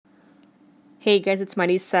Hey guys, it's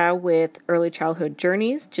Marisa with Early Childhood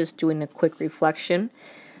Journeys, just doing a quick reflection.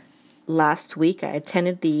 Last week I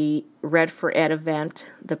attended the Red for Ed event,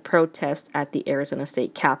 the protest at the Arizona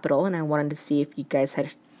State Capitol, and I wanted to see if you guys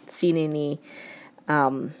had seen any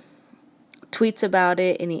tweets about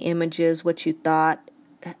it, any images, what you thought.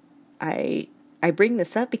 I bring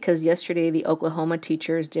this up because yesterday the Oklahoma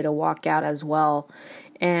teachers did a walkout as well,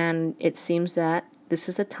 and it seems that this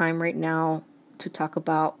is the time right now to talk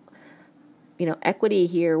about equity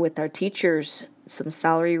here with our teachers, some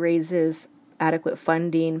salary raises, adequate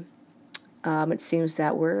funding. It seems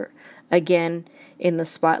that we're, again, in the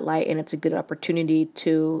spotlight, and it's a good opportunity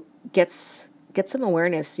to get some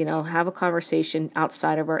awareness, have a conversation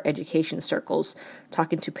outside of our education circles,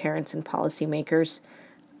 talking to parents and policymakers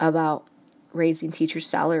about raising teachers'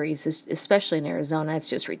 salaries, especially in Arizona.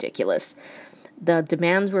 It's just ridiculous. The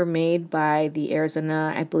demands were made by the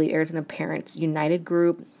Arizona Parents United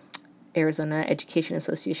Group. Arizona Education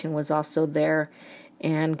Association was also there,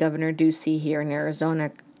 and Governor Ducey here in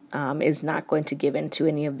Arizona is not going to give in to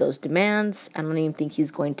any of those demands. I don't even think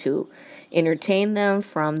he's going to entertain them.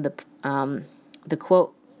 From the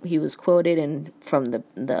quote he was quoted, and from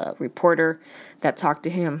the reporter that talked to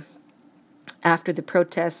him after the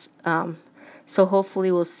protests. So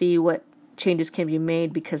hopefully we'll see what changes can be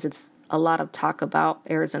made, because it's a lot of talk about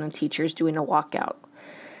Arizona teachers doing a walkout.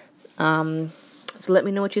 So let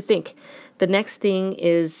me know what you think. The next thing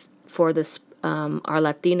is for this our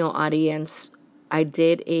Latino audience. I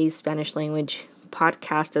did a Spanish language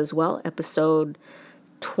podcast as well, episode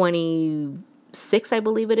 26, I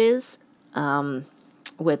believe it is,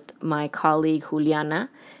 with my colleague Juliana,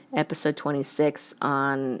 episode 26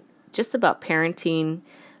 on just about parenting.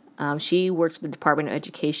 She works with the Department of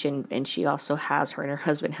Education, and she also her and her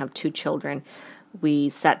husband have 2 children. We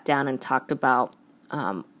sat down and talked about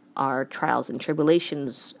our trials and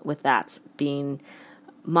tribulations with that, being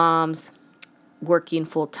moms, working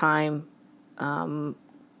full-time,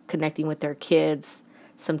 connecting with their kids,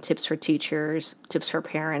 some tips for teachers, tips for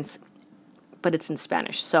parents, but it's in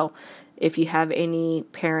Spanish. So if you have any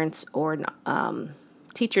parents or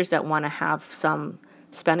teachers that want to have some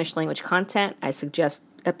Spanish language content, I suggest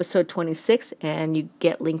episode 26, and you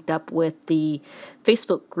get linked up with the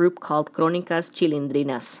Facebook group called Crónicas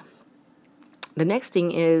Chilindrinas. The next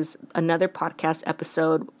thing is another podcast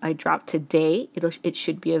episode I dropped today. It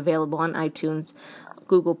should be available on iTunes,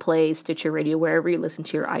 Google Play, Stitcher Radio, wherever you listen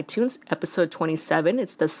to your iTunes. Episode 27.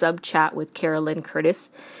 It's the sub chat with Carolyn Curtis.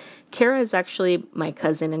 Kara is actually my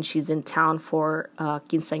cousin, and she's in town for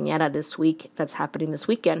quinceañera this week. That's happening this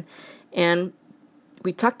weekend. And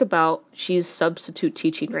we talked about, she's substitute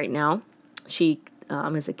teaching right now. She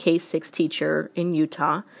is a K-6 teacher in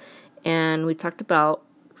Utah. And we talked about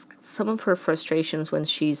some of her frustrations when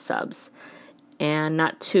she subs, and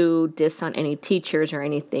not to diss on any teachers or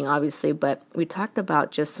anything, obviously, but we talked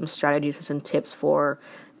about just some strategies and tips for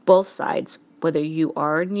both sides, whether you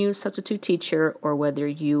are a new substitute teacher or whether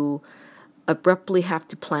you abruptly have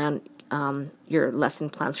to plan your lesson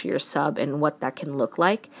plans for your sub, and what that can look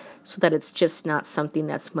like, so that it's just not something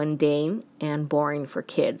that's mundane and boring for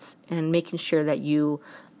kids, and making sure that you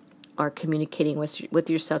are communicating with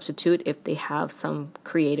your substitute if they have some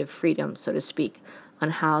creative freedom, so to speak, on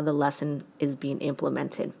how the lesson is being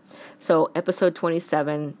implemented. So episode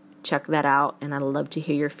 27, check that out, and I'd love to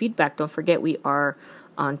hear your feedback. Don't forget, we are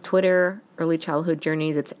on Twitter, Early Childhood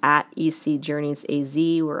Journeys. It's at EC Journeys AZ.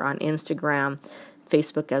 We're on Instagram,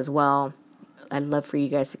 Facebook as well. I'd love for you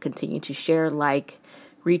guys to continue to share, like,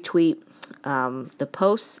 retweet the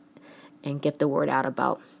posts, and get the word out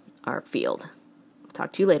about our field.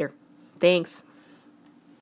 Talk to you later. Thanks.